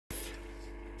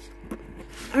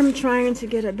I'm trying to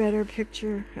get a better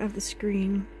picture of the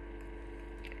screen.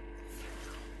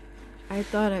 I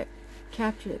thought I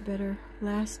captured it better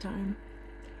last time,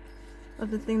 of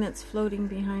the thing that's floating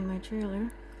behind my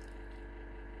trailer.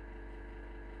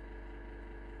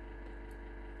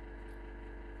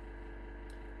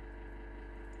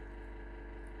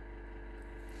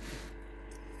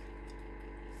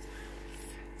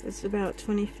 It's about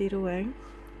 20 feet away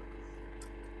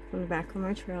from the back of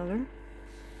my trailer.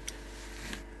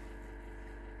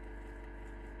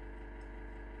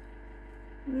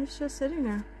 And it's just sitting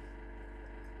there,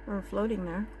 or floating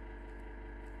there.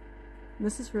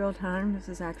 This is real time. This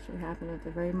is actually happening at the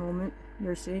very moment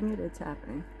you're seeing it. It's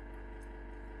happening.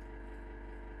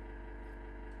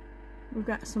 We've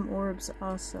got some orbs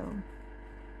also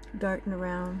darting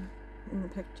around in the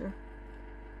picture.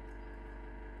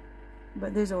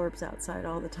 But there's orbs outside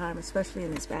all the time, especially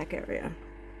in this back area.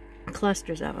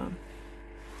 Clusters of them.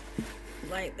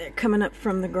 Like they're coming up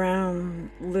from the ground,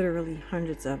 literally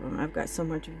hundreds of them. I've got so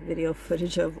much video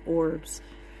footage of orbs.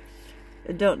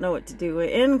 I don't know what to do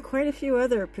with, and quite a few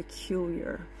other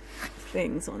peculiar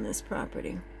things on this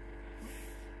property.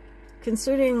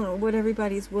 Considering what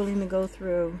everybody's willing to go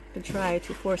through to try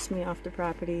to force me off the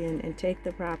property and take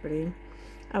the property,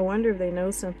 I wonder if they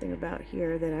know something about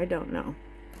here that I don't know.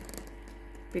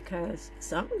 Because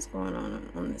something's going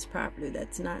on this property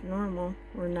that's not normal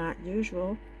or not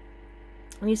usual.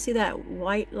 And you see that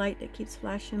white light that keeps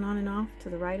flashing on and off to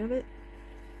the right of it?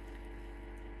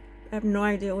 I have no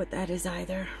idea what that is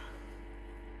either.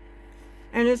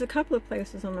 And there's a couple of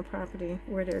places on the property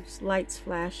where there's lights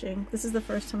flashing. This is the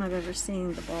first time I've ever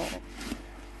seen the ball.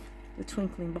 The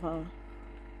twinkling ball.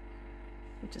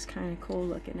 Which is kind of cool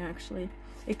looking, actually.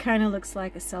 It kind of looks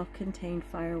like a self-contained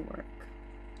firework.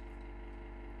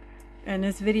 And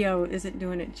this video isn't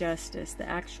doing it justice. The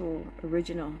actual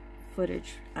original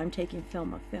footage, I'm taking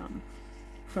film of film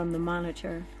from the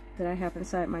monitor that I have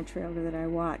inside my trailer that I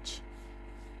watch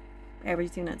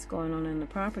everything that's going on in the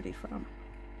property from.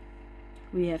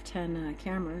 We have 10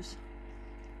 cameras,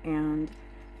 and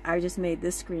I just made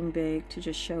this screen big to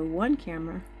just show one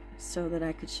camera so that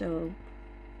I could show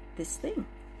this thing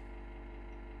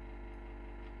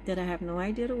that I have no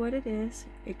idea what it is.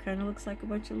 It kind of looks like a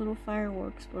bunch of little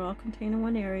fireworks, but all contained in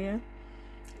one area.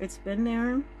 It's been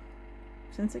there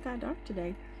since it got dark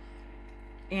today,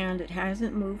 and it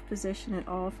hasn't moved position at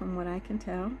all from what I can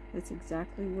tell. It's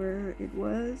exactly where it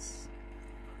was.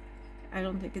 I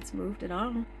don't think it's moved at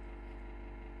all.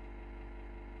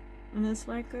 And it's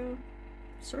like a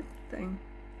circle thing.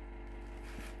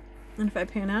 And if I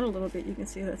pan out a little bit, you can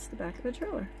see that's the back of the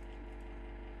trailer.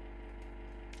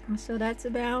 So that's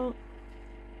about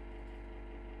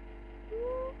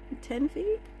 10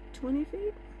 feet, 20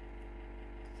 feet.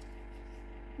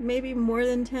 Maybe more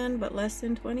than 10, but less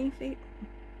than 20 feet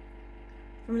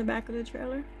from the back of the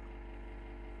trailer.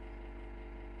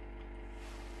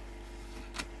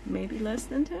 Maybe less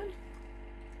than 10.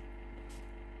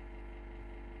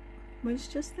 But it's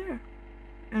just there.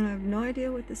 And I have no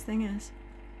idea what this thing is.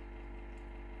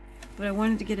 But I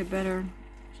wanted to get a better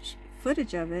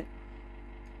footage of it,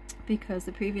 because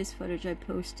the previous footage I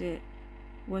posted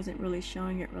wasn't really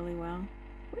showing it really well.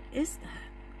 What is that?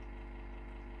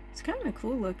 It's kind of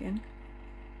cool looking.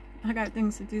 I got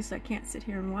things to do, so I can't sit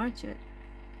here and watch it.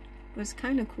 But it's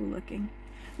kind of cool looking.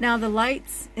 Now the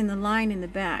lights in the line in the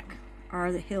back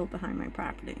are the hill behind my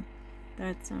property.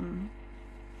 That's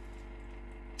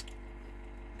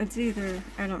it's either,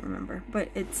 I don't remember, but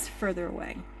it's further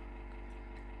away.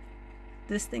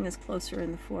 This thing is closer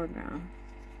in the foreground.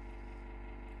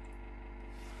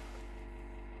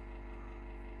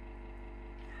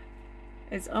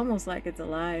 It's almost like it's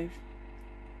alive,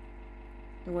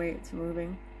 the way it's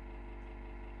moving.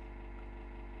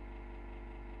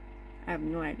 I have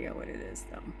no idea what it is,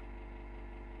 though.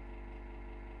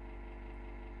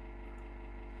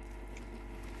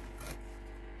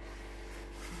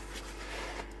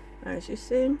 As you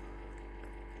see,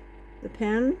 the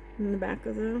pen in the back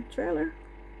of the trailer.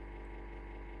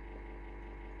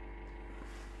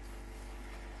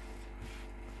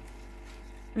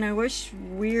 And I wish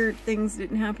weird things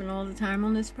didn't happen all the time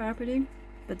on this property,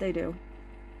 but they do.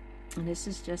 And this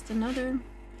is just another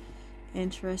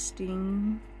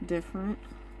interesting, different,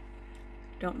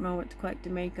 don't know what quite to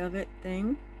make of it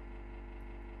thing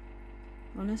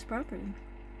on this property.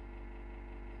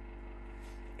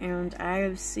 And I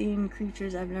have seen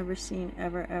creatures I've never seen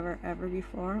ever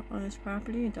before on this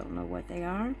property. I don't know what they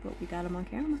are, but we got them on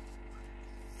camera.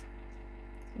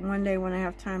 One day when I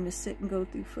have time to sit and go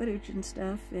through footage and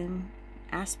stuff and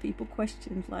ask people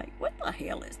questions like, what the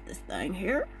hell is this thing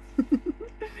here?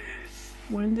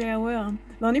 One day I will.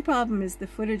 The only problem is the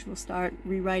footage will start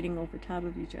rewriting over top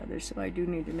of each other, so I do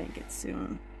need to make it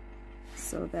soon,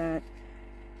 so that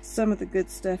some of the good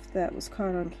stuff that was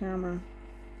caught on camera,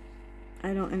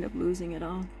 I don't end up losing it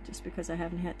all, just because I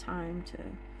haven't had time to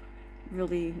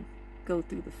really go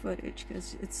through the footage,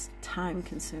 because it's time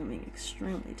consuming,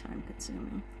 extremely time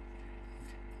consuming.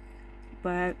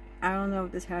 But I don't know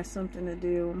if this has something to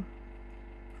do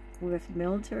with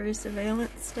military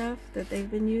surveillance stuff that they've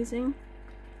been using.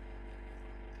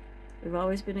 They've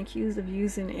always been accused of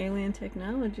using alien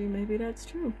technology. Maybe that's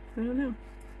true. I don't know.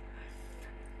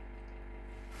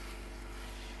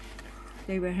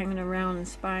 They were hanging around and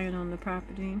spying on the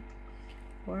property.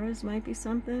 Or this might be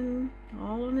something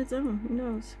all on its own. Who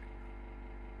knows?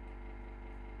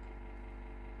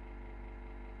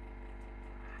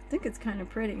 I think it's kind of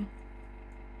pretty.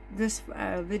 This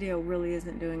video really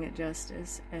isn't doing it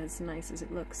justice, as nice as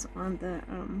it looks on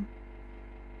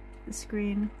the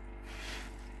screen.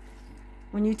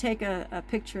 When you take a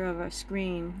picture of a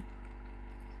screen,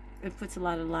 it puts a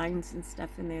lot of lines and stuff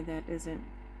in there that isn't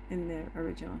in the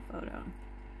original photo.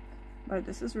 But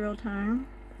this is real time.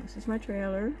 This is my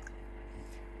trailer.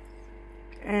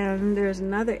 And there's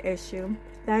another issue.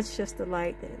 That's just the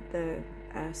light, the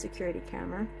security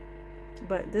camera.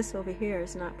 But this over here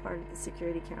is not part of the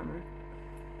security camera.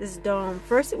 This dome,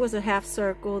 first it was a half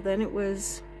circle, then it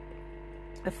was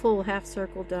a full half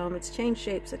circle dome. It's changed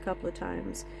shapes a couple of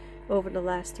times over the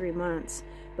last 3 months,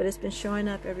 but it's been showing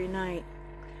up every night.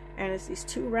 And it's these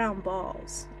two round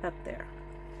balls up there.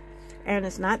 And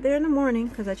it's not there in the morning,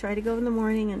 because I try to go in the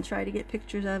morning and try to get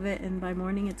pictures of it, and by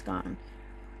morning it's gone.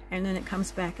 And then it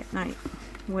comes back at night,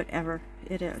 whatever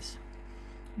it is.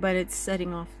 But it's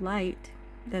setting off light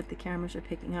that the cameras are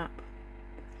picking up.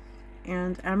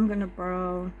 And I'm gonna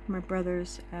borrow my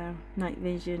brother's night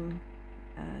vision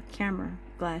camera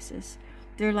glasses.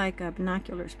 They're like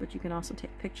binoculars, but you can also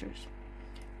take pictures,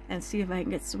 and see if I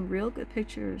can get some real good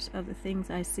pictures of the things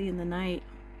I see in the night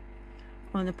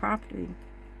on the property,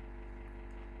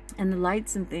 and the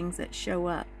lights and things that show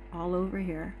up all over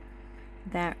here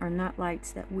that are not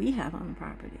lights that we have on the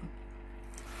property.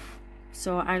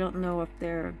 So I don't know if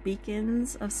they're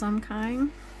beacons of some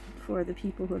kind for the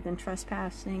people who have been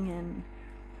trespassing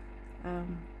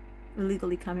and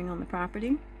illegally coming on the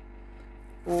property,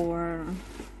 or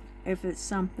if it's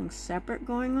something separate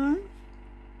going on.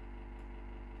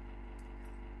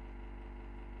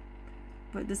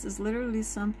 But this is literally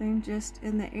something just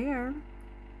in the air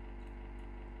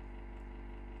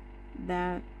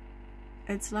that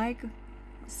it's like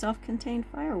self-contained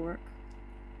firework.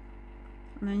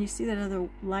 And then you see that other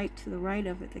light to the right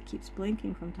of it that keeps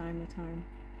blinking from time to time.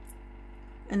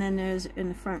 And then there's, in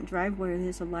the front driveway,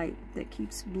 there's a light that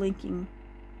keeps blinking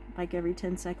like every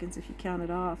 10 seconds. If you count it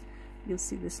off, you'll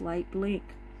see this light blink.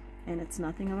 And it's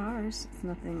nothing of ours. It's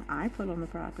nothing I put on the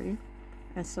property.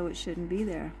 And so it shouldn't be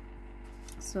there.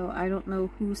 So I don't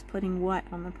know who's putting what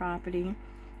on the property,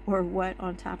 or what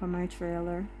on top of my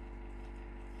trailer.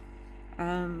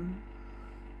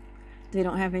 They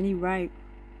don't have any right.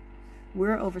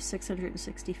 We're over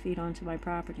 660 feet onto my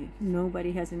property.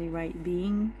 Nobody has any right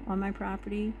being on my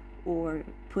property, or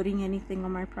putting anything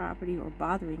on my property, or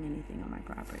bothering anything on my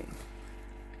property.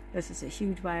 This is a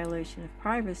huge violation of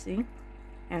privacy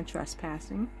and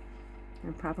trespassing,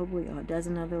 and probably a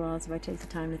dozen other laws if I take the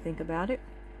time to think about it.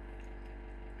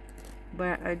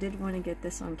 But I did want to get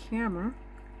this on camera,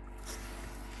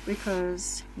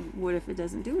 because what if it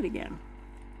doesn't do it again?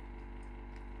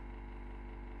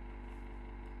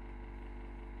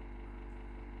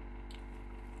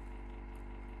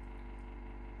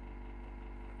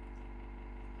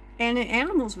 And the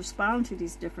animals respond to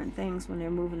these different things when they're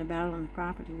moving about on the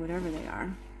property, whatever they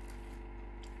are.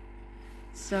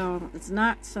 So it's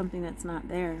not something that's not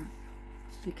there,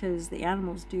 because the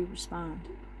animals do respond.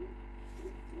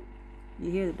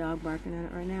 You hear the dog barking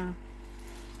at it right now.